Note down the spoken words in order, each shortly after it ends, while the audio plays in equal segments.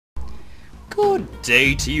Good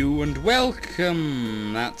day to you and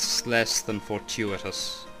welcome. That's less than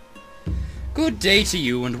fortuitous. Good day to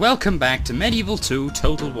you and welcome back to Medieval 2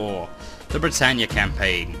 Total War, the Britannia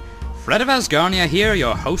campaign. Fred of Asgarnia here,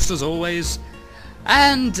 your host as always.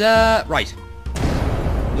 And, right.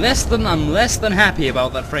 I'm less than happy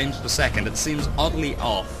about that frames per second. It seems oddly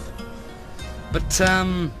off. But,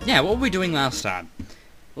 yeah, what were we doing last time?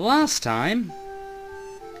 Last time,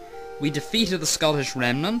 we defeated the Scottish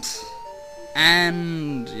remnant,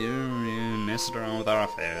 and messed around with our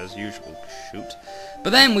affairs, usual shoot. But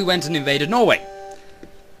then we went and invaded Norway,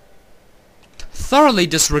 thoroughly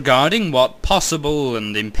disregarding what possible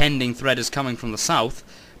and impending threat is coming from the south.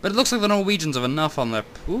 But it looks like the Norwegians have enough on their...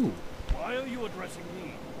 Ooh. Why are you addressing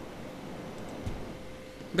me?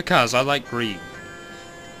 Because I like green.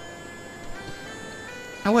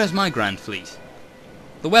 Now where's my Grand Fleet?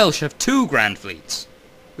 The Welsh have 2 Grand Fleets,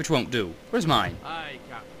 which won't do. Where's mine? Aye,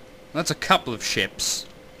 Captain. That's a couple of ships,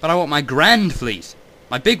 but I want my Grand Fleet,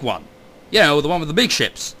 my big one. You know, the one with the big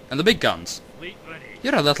ships and the big guns. Fleet ready.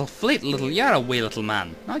 You're a little fleet, you're a wee little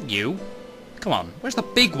man, not you. Come on, where's the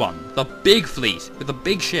big one? The big fleet with the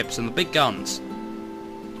big ships and the big guns.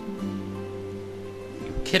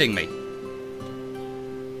 You kidding me?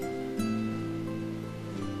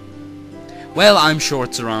 Well, I'm sure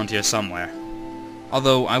it's around here somewhere.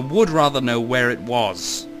 Although I would rather know where it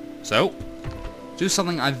was. So, do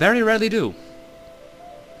something I very rarely do.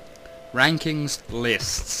 Rankings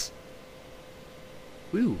lists.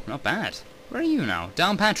 Ooh, not bad. Where are you now?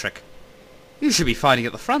 Downpatrick. You should be fighting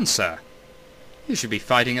at the front, sir. You should be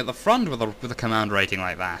fighting at the front with a command rating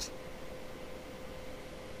like that.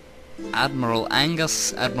 Admiral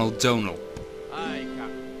Angus, Admiral Donal. Aye,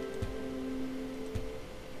 Captain.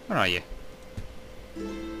 Where are you?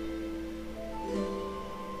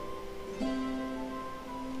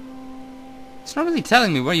 It's not really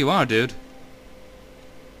telling me where you are, dude.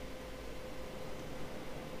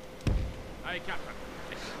 Aye, Captain.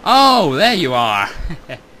 Oh, there you are.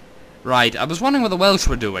 Right, I was wondering what the Welsh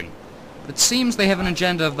were doing. But it seems they have an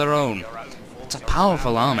agenda of their own. It's a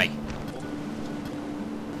powerful army.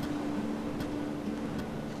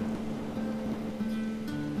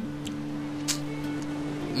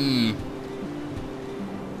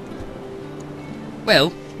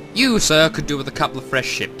 Well, you, sir, could do with a couple of fresh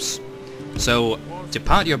ships. So,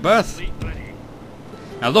 depart your berth. Fleet ready.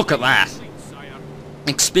 Now look at that. Fleet, sire.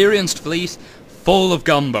 Experienced fleet full of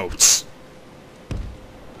gunboats.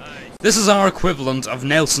 Aye. This is our equivalent of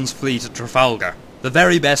Nelson's fleet at Trafalgar. The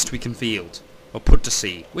very best we can field. Or put to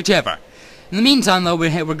sea. Whichever. In the meantime, though,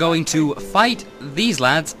 we're going to fight these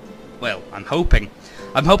lads. Well, I'm hoping.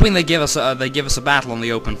 I'm hoping they give us a battle on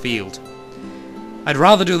the open field. I'd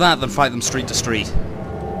rather do that than fight them street to street.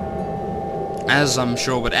 As I'm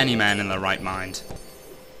sure would any man in their right mind.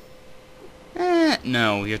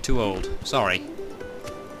 No, you're too old. Sorry.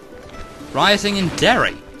 Rioting in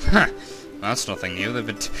Derry. Huh. That's nothing new.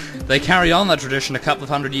 They carry on that tradition a couple of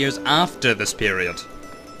hundred years after this period.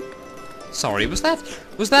 Sorry, was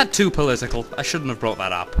that too political? I shouldn't have brought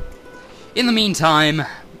that up. In the meantime,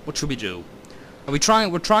 what should we do? We're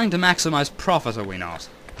trying to maximize profit, are we not?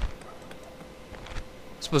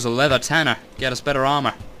 I suppose a leather tanner get us better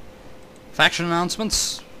armor. Faction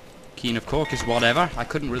announcements. Keen of Cork is whatever. I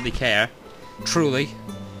couldn't really care. Truly.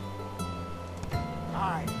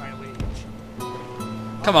 Aye, my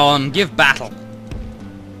liege. Come on, give battle.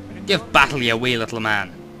 Give battle, you wee little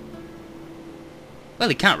man. Well,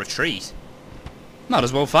 he can't retreat. Might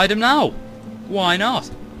as well fight him now. Why not?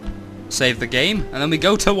 Save the game, and then we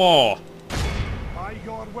go to war. By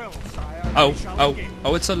your will, sire. Oh, we shall oh, begin.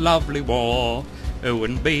 oh, it's a lovely war. Who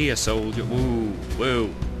wouldn't be a soldier? Woo,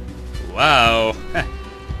 woo. Wow.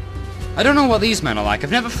 I don't know what these men are like.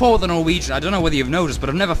 I've never fought the Norwegians. I don't know whether you've noticed, but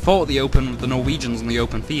I've never fought the Norwegians in the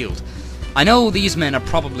open field. I know these men are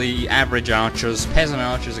probably average archers, peasant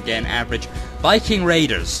archers again, average. Viking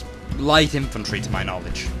raiders. Light infantry to my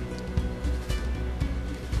knowledge.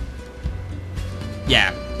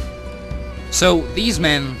 Yeah. So, these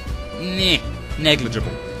men,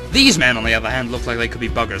 negligible. These men, on the other hand, look like they could be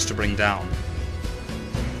buggers to bring down.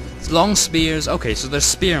 It's long spears. Okay, so they're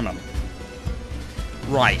spearmen.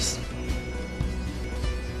 Right.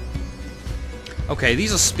 Okay,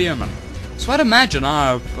 these are spearmen. So I'd imagine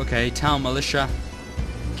our, town militia,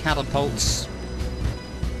 catapults,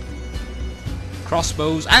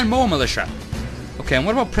 crossbows, and more militia. Okay, and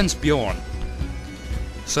what about Prince Bjorn?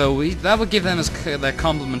 So that would give them their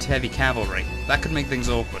complement heavy cavalry. That could make things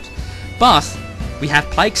awkward. But we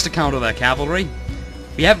have pikes to counter their cavalry.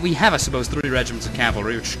 We have, I suppose, 3 regiments of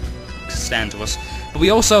cavalry, which stand to us. But we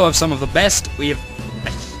also have some of the best. We have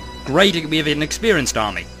an experienced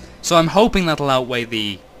army. So I'm hoping that'll outweigh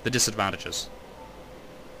the disadvantages.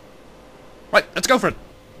 Right, let's go for it!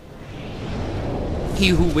 He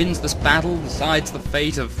who wins this battle decides the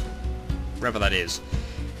fate of wherever that is.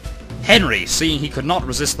 Henry, seeing he could not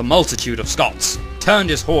resist the multitude of Scots, turned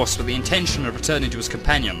his horse with the intention of returning to his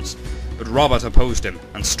companions, but Robert opposed him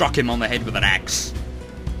and struck him on the head with an axe.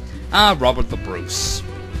 Ah, Robert the Bruce.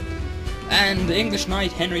 And the English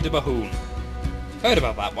knight Henry de Bohun. Heard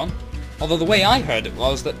about that one. Although the way I heard it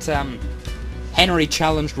was that Henry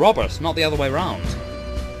challenged Robert, not the other way round.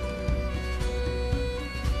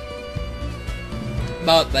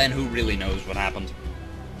 But then who really knows what happened?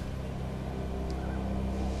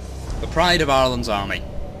 The pride of Ireland's army.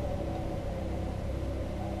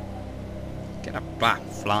 Get up,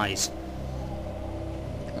 flies.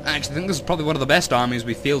 I actually think this is probably one of the best armies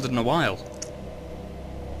we've fielded in a while.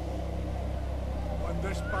 When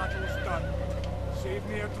this battle's done, save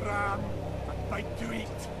me a dram, a bite to eat,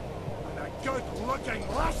 and a good-looking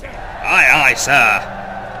lassie. Aye, aye, sir.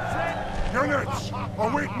 Units,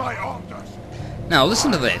 await my orders. Now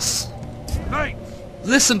listen to this. Knights,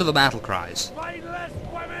 Listen to the battle cries. mindless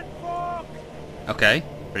women folk. Okay,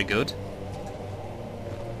 very good.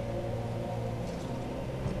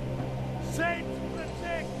 Saints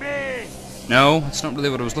protect me. No, that's not really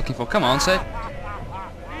what I was looking for. Come on, say it.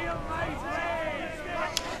 Feel my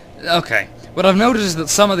praise. Okay, what I've noticed is that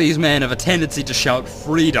some of these men have a tendency to shout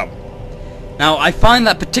freedom. Now, I find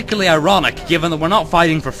that particularly ironic, given that we're not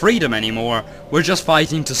fighting for freedom anymore, we're just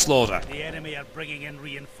fighting to slaughter. The enemy are bringing in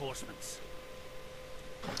reinforcements.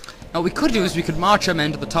 Now, what we could do is we could march our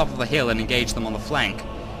men to the top of the hill and engage them on the flank.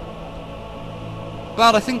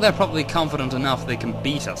 But I think they're probably confident enough they can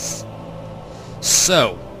beat us.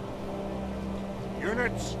 So...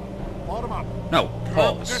 Units, form up. No,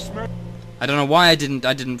 Grab pause. this man. I don't know why I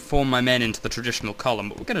didn't form my men into the traditional column,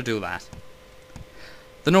 but we're gonna do that.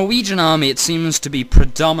 The Norwegian army, it seems to be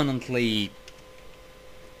predominantly...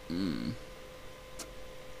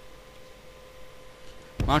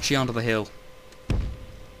 marching onto the hill.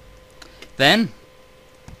 Then,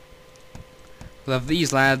 we'll have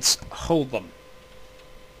these lads hold them.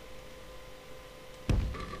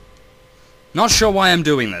 Not sure why I'm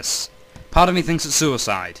doing this. Part of me thinks it's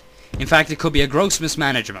suicide. In fact, it could be a gross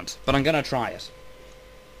mismanagement, but I'm gonna try it.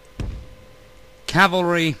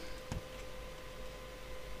 Cavalry...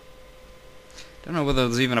 Don't know whether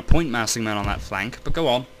there's even a point massing man on that flank, but go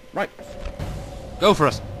on. Right. Go for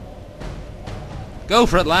it. Go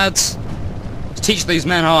for it, lads. Let's teach these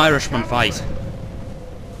men how Irishmen fight.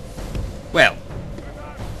 Well.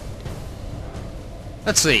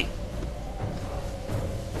 Let's see.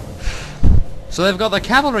 So they've got their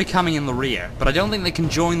cavalry coming in the rear, but I don't think they can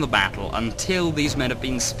join the battle until these men have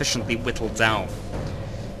been sufficiently whittled down.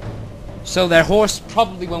 So their horse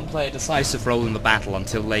probably won't play a decisive role in the battle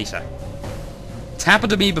until later. It's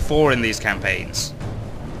happened to me before in these campaigns.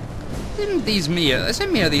 Didn't these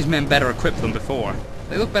these men better equipped than before?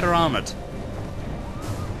 They look better armoured.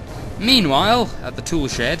 Meanwhile, at the tool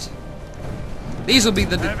shed, these will be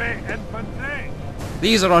the... Heavy infantry.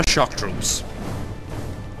 These are our shock troops.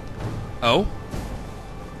 Oh?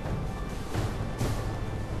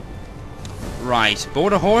 Right,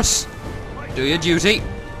 board a horse. Do your duty.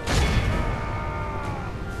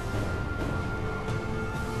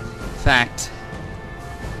 Fact.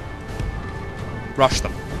 Rush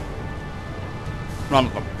them. Run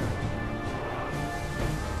at them.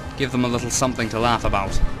 Give them a little something to laugh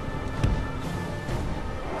about.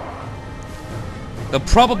 They'll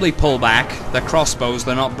probably pull back. They're crossbows,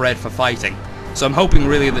 they're not bred for fighting. So I'm hoping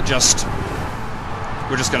really that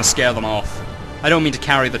we're just going to scare them off. I don't mean to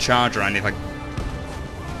carry the charge or anything.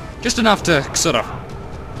 Just enough to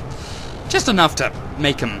just enough to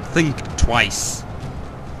make them think twice.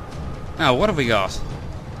 Now, what have we got?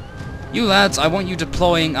 You lads, I want you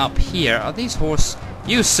deploying up here. Are these horse...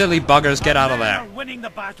 You silly buggers, get out of there. We're winning the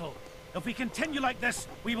battle. If we continue like this,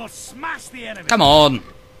 we will smash the enemy. Come on.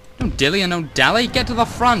 Don't dilly and don't dally. Get to the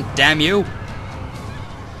front, damn you.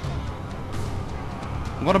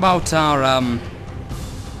 What about our,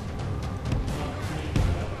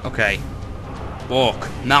 okay. Walk.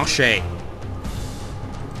 Marche.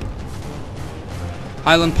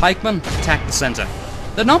 Highland pikemen, attack the centre.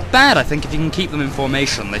 They're not bad, I think, if you can keep them in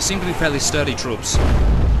formation. They seem to be fairly sturdy troops.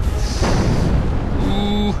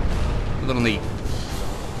 Ooh. A little knee.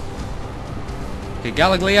 Okay,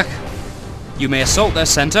 Galagliac. You may assault their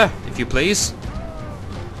centre, if you please.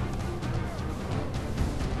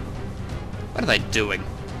 What are they doing?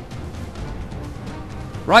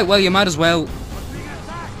 Right, well, you might as well...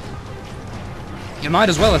 You might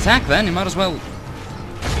as well attack, then. You might as well...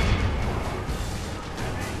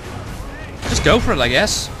 Just go for it, I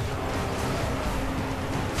guess.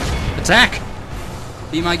 Attack!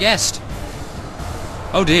 Be my guest.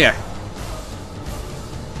 Oh dear.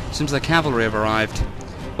 Seems the cavalry have arrived.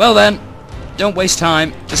 Well then, don't waste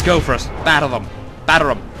time. Just go for it. Batter them. Batter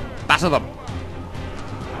them. Batter them.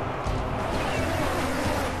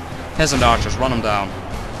 Peasant archers, run them down.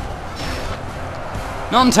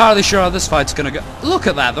 Not entirely sure how this fight's gonna go. Look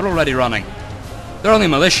at that, they're already running. They're only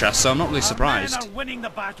militia, so I'm not really surprised. Our men are winning the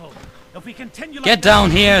battle. If we continue like Get this, down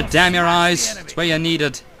we here, will damn your smash eyes. the enemy. It's where you're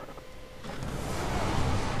needed.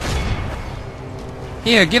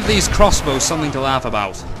 Here, give these crossbows something to laugh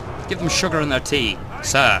about. Give them sugar in their tea,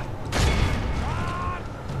 sir.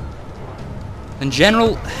 And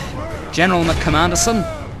General McCommanderson?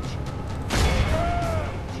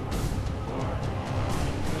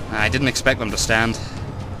 I didn't expect them to stand.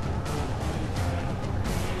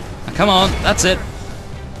 Now, come on, that's it.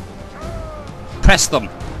 Press them.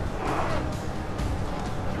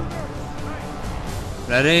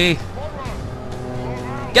 Ready?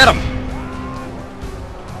 Get them!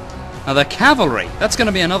 Now the cavalry, that's going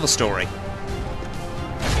to be another story.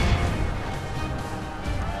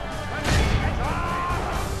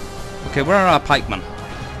 Okay, where are our pikemen?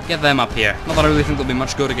 Get them up here. Not that I really think they'll be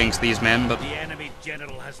much good against these men, but... The enemy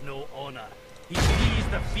general has no honor. He flees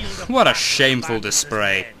the field of What a battle shameful to abandon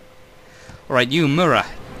display. his men. Alright, you, Murrah.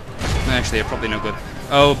 Actually, you're probably no good.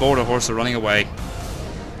 Oh, border horse are running away.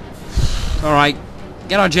 Alright,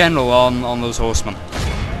 get our general on those horsemen.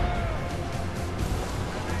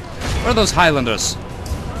 Where are those Highlanders?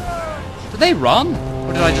 Did they run?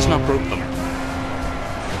 Or did I just not group them?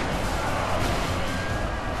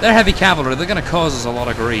 They're heavy cavalry, they're going to cause us a lot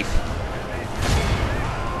of grief.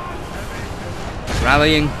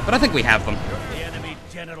 Rallying, but I think we have them. The enemy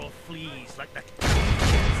general flees like the...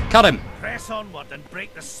 Cut him! Press onward and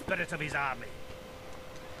break the spirit of his army.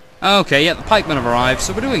 Okay, yeah, the pikemen have arrived,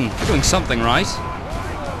 so we're doing something right.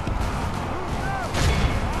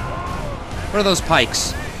 Where are those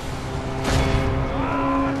pikes?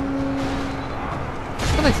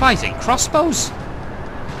 What are they fighting? Crossbows?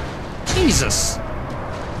 Jesus!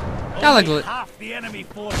 Only half the enemy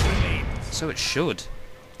force remains. So it should.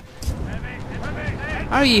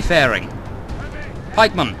 How are ye faring?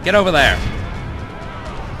 Pikemen, get over there.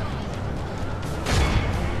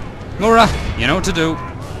 Murrah, you know what to do.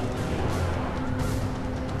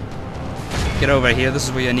 Get over here, this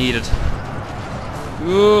is where you're needed.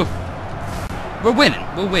 Ooh. We're winning,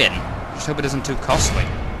 we'll win. Just hope it isn't too costly.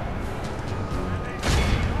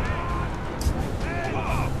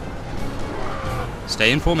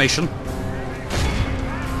 Stay in formation.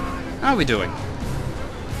 How are we doing?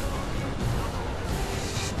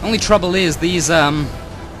 Only trouble is these they're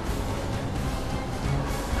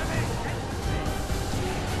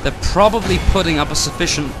probably putting up a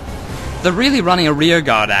sufficient... They're really running a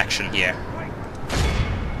rearguard action here.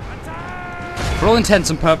 For all intents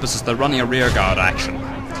and purposes, they're running a rearguard action.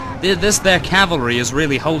 Their cavalry is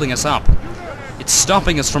really holding us up. It's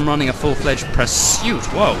stopping us from running a full-fledged pursuit.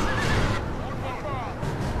 Whoa.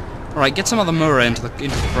 Alright, get some of the Murrah into the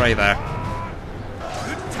fray there.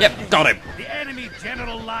 Yep, got him. The enemy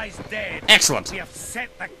general lies dead. Excellent. We have set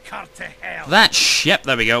the cur to hell. Yep,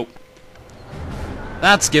 there we go.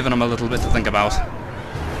 That's given him a little bit to think about.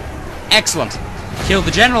 Excellent. Killed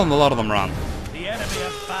the general and a lot of them run. The enemy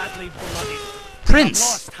are badly bloodied. Prince.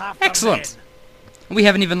 Lost half their Excellent. men. We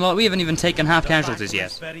haven't even taken half The casualties battle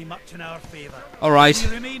is yet. very much in our favor. All right.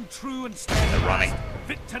 We remain true and steadfast. They're running.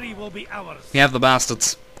 Victory will be ours. We have the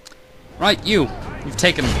bastards. Right, you've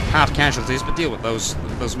taken half casualties, but deal with those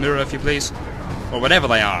Murrah, if you please. Or whatever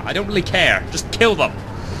they are. I don't really care. Just kill them.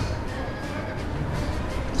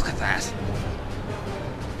 Look at that.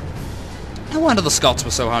 No wonder the Scots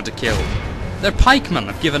were so hard to kill. Their pikemen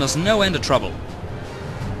have given us no end of trouble.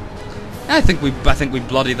 I think we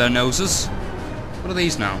bloody their noses. What are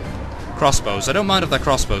these now? Crossbows. I don't mind if their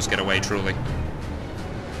crossbows get away, truly.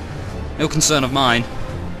 No concern of mine.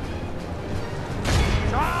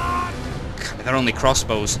 They're only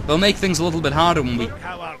crossbows. They'll make things a little bit harder when we... Look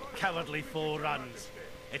how our cowardly foe runs.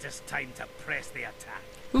 It is time to press the attack.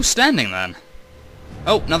 Who's standing then?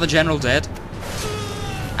 Oh, another general dead.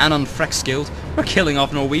 Anon Frexskild. We're killing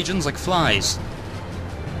off Norwegians like flies.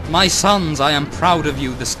 My sons, I am proud of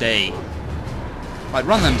you this day. Right,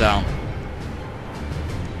 run them down.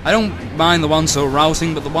 I don't mind the ones who are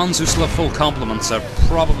routing, but the ones who still have full complements are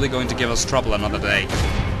probably going to give us trouble another day.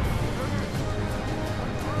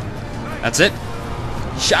 That's it.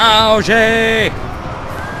 Charge!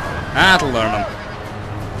 That'll learn them.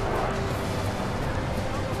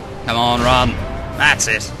 Come on, run. That's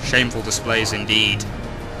it. Shameful displays indeed.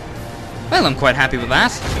 Well, I'm quite happy with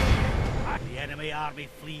that. The enemy army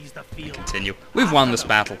flees seize the field. Continue. We've won this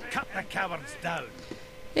battle. Cut the cowards down.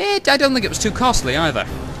 I don't think it was too costly either.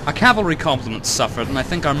 Our cavalry complements suffered, and I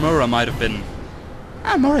think our Murrah might have been...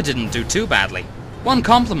 Our Murrah didn't do too badly. One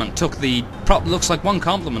complement took the... looks like one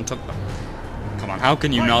complement took the... Come on, how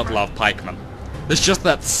can you not love pikemen? There's just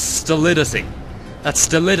that stolidity. That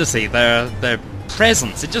stolidity, their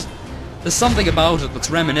presence. It just... There's something about it that's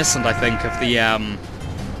reminiscent, I think, of the,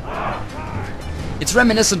 It's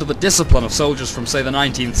reminiscent of the discipline of soldiers from, say, the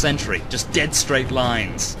 19th century. Just dead straight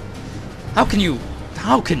lines. How can you...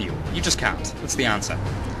 How can you? You just can't. That's the answer.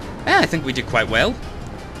 Yeah, I think we did quite well.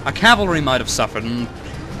 Our cavalry might have suffered, and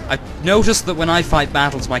I've noticed that when I fight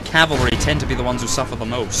battles, my cavalry tend to be the ones who suffer the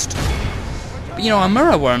most. But, you know, our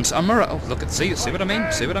Murrah weren't. Our Murrah... Oh, look at... See what I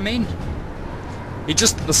mean? See what I mean? It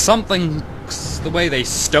just... There's something... The way they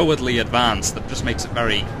stolidly advance that just makes it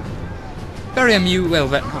very... Very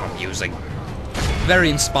not amusing. Very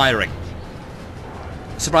inspiring.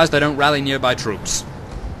 Surprised I don't rally nearby troops.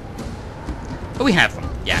 But we have them,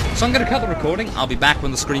 yeah. So I'm going to cut the recording. I'll be back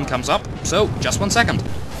when the screen comes up. So, just 1 second.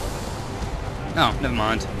 Oh, never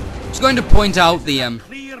mind. I was going to point out the,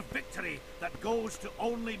 Clear victory that goes to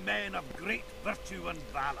only men of great virtue and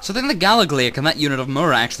valor. So I think the Galagliac and that unit of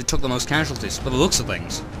Murrah actually took the most casualties, by the looks of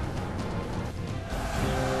things.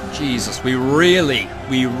 Jesus, we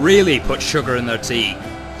really put sugar in their tea.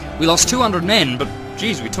 We lost 200 men, but,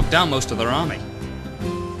 geez, we took down most of their army.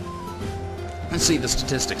 Let's see the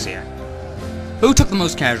statistics here. Who took the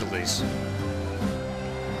most casualties?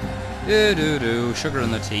 Sugar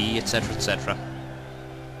in the tea, etc, etc.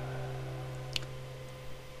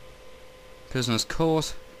 Prisoners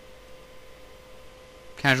caught.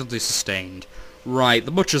 Casualties sustained. Right,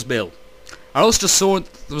 the Butcher's Bill. Our Ulster sword,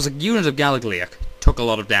 there was a unit of Galagliac, took a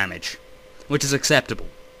lot of damage, which is acceptable,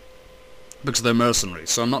 because they're mercenaries,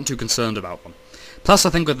 so I'm not too concerned about them. Plus, I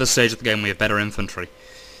think at this stage of the game we have better infantry.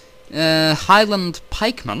 Highland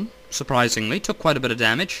pikemen, surprisingly, took quite a bit of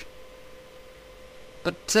damage.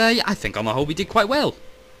 But, yeah, I think on the whole we did quite well.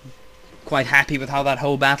 Quite happy with how that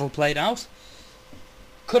whole battle played out.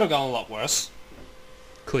 Could have gone a lot worse.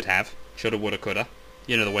 Could have. Shoulda, woulda, coulda.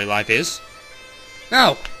 You know the way life is.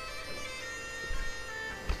 Now,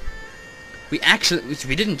 we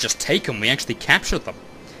didn't just take them, we actually captured them.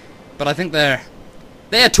 But I think they're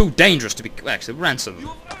too dangerous to be... Actually, ransom them.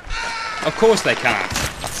 Of course they can't.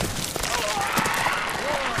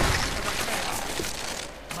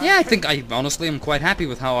 Yeah, I honestly am quite happy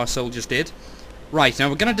with how our soldiers did. Right, now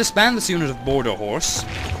we're going to disband this unit of Border Horse,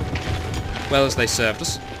 well as they served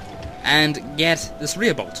us, and get this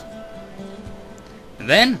rearbolt. And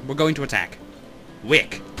then we're going to attack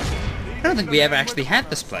Wick. I don't think we ever actually had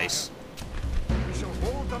this place. We shall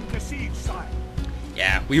hold them to siege, sire.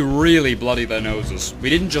 Yeah, we really bloodied their noses. We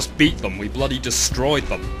didn't just beat them, we bloody destroyed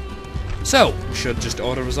them. So, we should just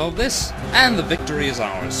auto-resolve this, and the victory is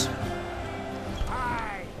ours.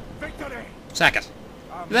 Aye, victory. Sack it.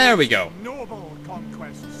 There we go. Noble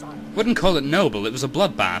conquest, sire. Wouldn't call it noble, it was a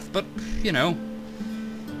bloodbath, but, you know,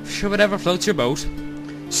 sure, whatever floats your boat.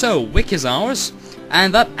 So, Wick is ours,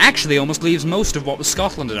 and that actually almost leaves most of what was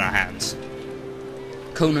Scotland in our hands.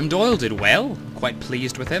 Conan Doyle did well, quite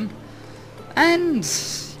pleased with him, and,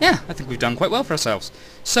 yeah, I think we've done quite well for ourselves.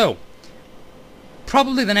 So,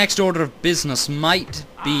 probably the next order of business might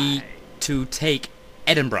be to take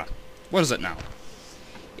Edinburgh. What is it now?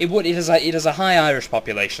 It is a high Irish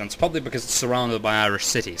population. It's probably because it's surrounded by Irish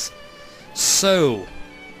cities. So,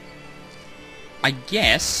 I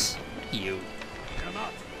guess... What are you?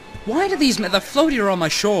 Why do these men... They're floating around my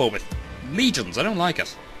shore with legions. I don't like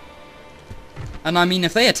it. And I mean,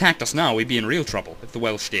 if they attacked us now, we'd be in real trouble, if the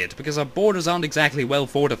Welsh did, because our borders aren't exactly well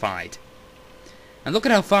fortified. And look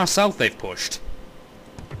at how far south they've pushed.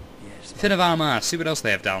 Yes, Finn of Armagh, see what else they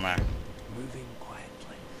have down there. moving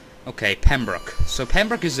quietly. Okay, Pembroke. So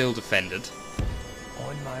Pembroke is ill-defended.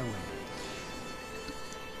 On my way.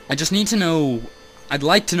 I just need to know... I'd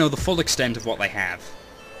like to know the full extent of what they have.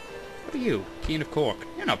 What are you? Keane of Cork.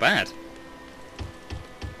 You're not bad.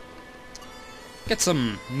 Get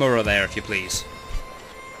some Murrah there, if you please.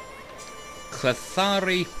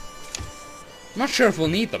 Clethari... I'm not sure if we'll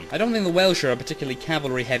need them. I don't think the Welsh are a particularly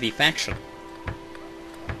cavalry-heavy faction.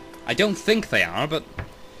 I don't think they are, but...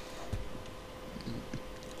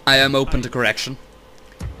 I am open to correction.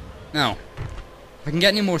 Now, if I can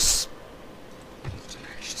get any more...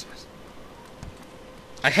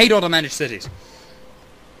 I hate auto-managed cities.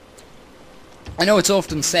 I know it's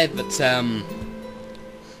often said that,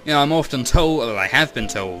 you know, I'm often told, well, I have been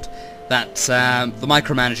told, that the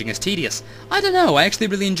micromanaging is tedious. I don't know, I actually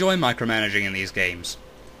really enjoy micromanaging in these games.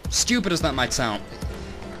 Stupid as that might sound.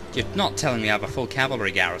 You're not telling me I have a full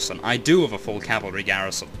cavalry garrison. I do have a full cavalry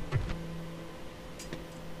garrison.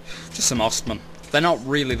 Just some Ostmen. They're not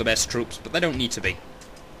really the best troops, but they don't need to be.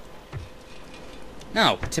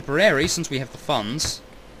 Now, Tipperary, since we have the funds,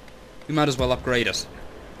 we might as well upgrade it.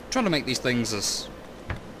 Try to make these things as...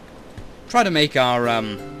 Try to make our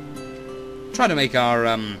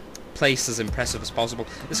place as impressive as possible.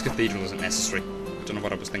 This cathedral isn't necessary. Don't know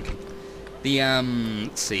what I was thinking. The,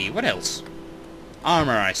 let's see, what else?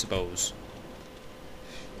 Armour, I suppose.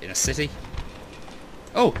 In a city.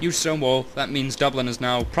 Oh, huge stone wall. That means Dublin is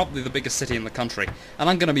now probably the biggest city in the country. And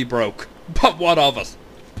I'm gonna be broke. But what of it?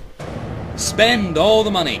 Spend all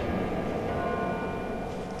the money.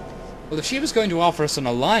 Well, if she was going to offer us an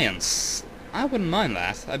alliance, I wouldn't mind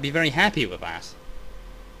that. I'd be very happy with that.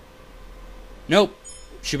 Nope.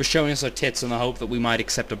 She was showing us her tits in the hope that we might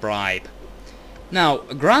accept a bribe. Now,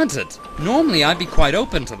 granted, normally I'd be quite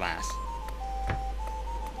open to that.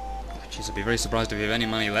 Jeez, I'd be very surprised if we have any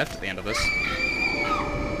money left at the end of this.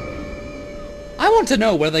 I want to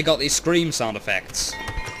know where they got these scream sound effects.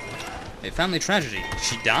 A family tragedy. Did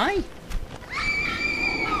she die?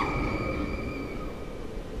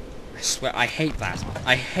 I swear, I hate that.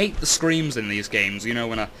 I hate the screams in these games, you know,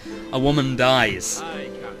 when a woman dies.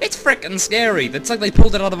 It's frickin' scary. It's like they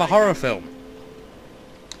pulled it out of a horror film.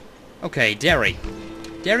 Okay, Derry.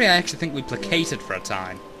 Derry I actually think we placated for a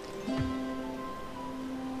time.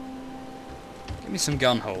 Give me some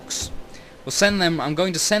gun hulks. We'll send them... I'm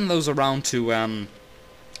going to send those around to,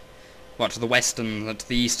 to the western... to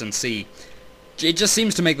the eastern sea. It just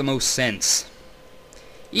seems to make the most sense.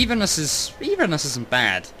 Evenness isn't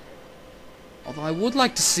bad. Although I would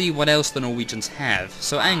like to see what else the Norwegians have.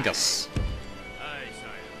 So Angus.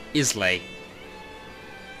 Islay.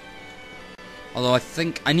 Although I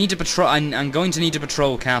think I need to patrol... I'm going to need to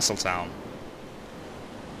patrol Castletown.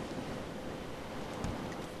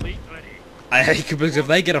 Because if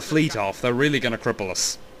they get a fleet off, they're really going to cripple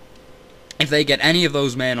us. If they get any of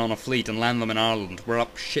those men on a fleet and land them in Ireland, we're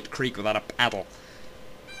up shit creek without a paddle.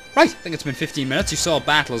 Right, I think it's been 15 minutes. You saw a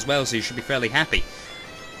battle as well, so you should be fairly happy.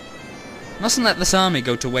 Mustn't let this army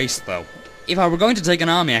go to waste, though. If I were going to take an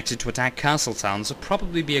army actually to attack Castletown, this would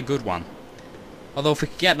probably be a good one. Although if we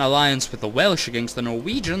could get an alliance with the Welsh against the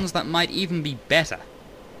Norwegians, that might even be better.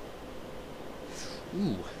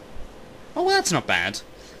 Ooh. Oh, well, that's not bad.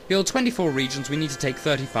 We hold 24 regions, we need to take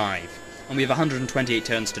 35. And we have 128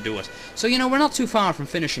 turns to do it. So, you know, we're not too far from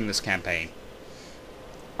finishing this campaign.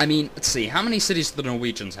 I mean, let's see, how many cities do the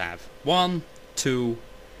Norwegians have? 1, 2,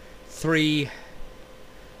 3,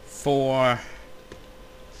 4,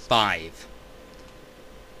 5.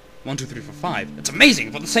 1, 2, 3, 4, 5. It's amazing!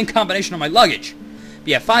 I've got the same combination on my luggage! But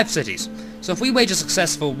yeah, 5 cities. So if we wage a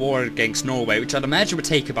successful war against Norway, which I'd imagine would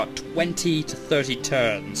take about 20 to 30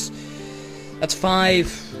 turns, that's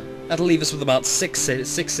 5... That'll leave us with about 6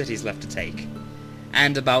 cities left to take.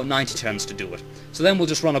 And about 90 turns to do it. So then we'll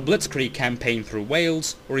just run a blitzkrieg campaign through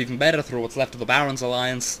Wales, or even better, through what's left of the Barons'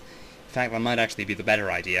 Alliance. In fact, that might actually be the better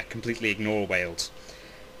idea. Completely ignore Wales.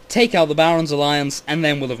 Take out the Barons' Alliance, and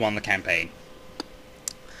then we'll have won the campaign.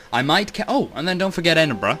 I might oh, and then don't forget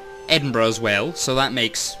Edinburgh. Edinburgh as well, so that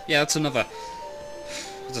makes... Yeah, that's another...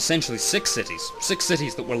 It's essentially 6 cities. 6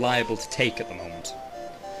 cities that we're liable to take at the moment.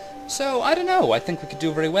 So, I don't know, I think we could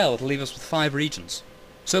do very well. It'll leave us with 5 regions.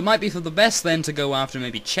 So it might be for the best then to go after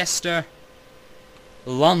maybe Chester,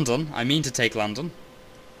 London, I mean to take London,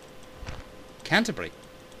 Canterbury.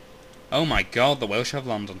 Oh my god, the Welsh have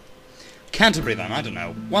London. Canterbury then, I don't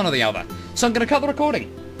know, one or the other. So I'm going to cut the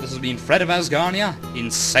recording. This has been Fred of Asgarnia,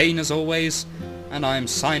 insane as always, and I'm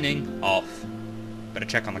signing off. Better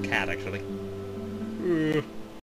check on the cat actually.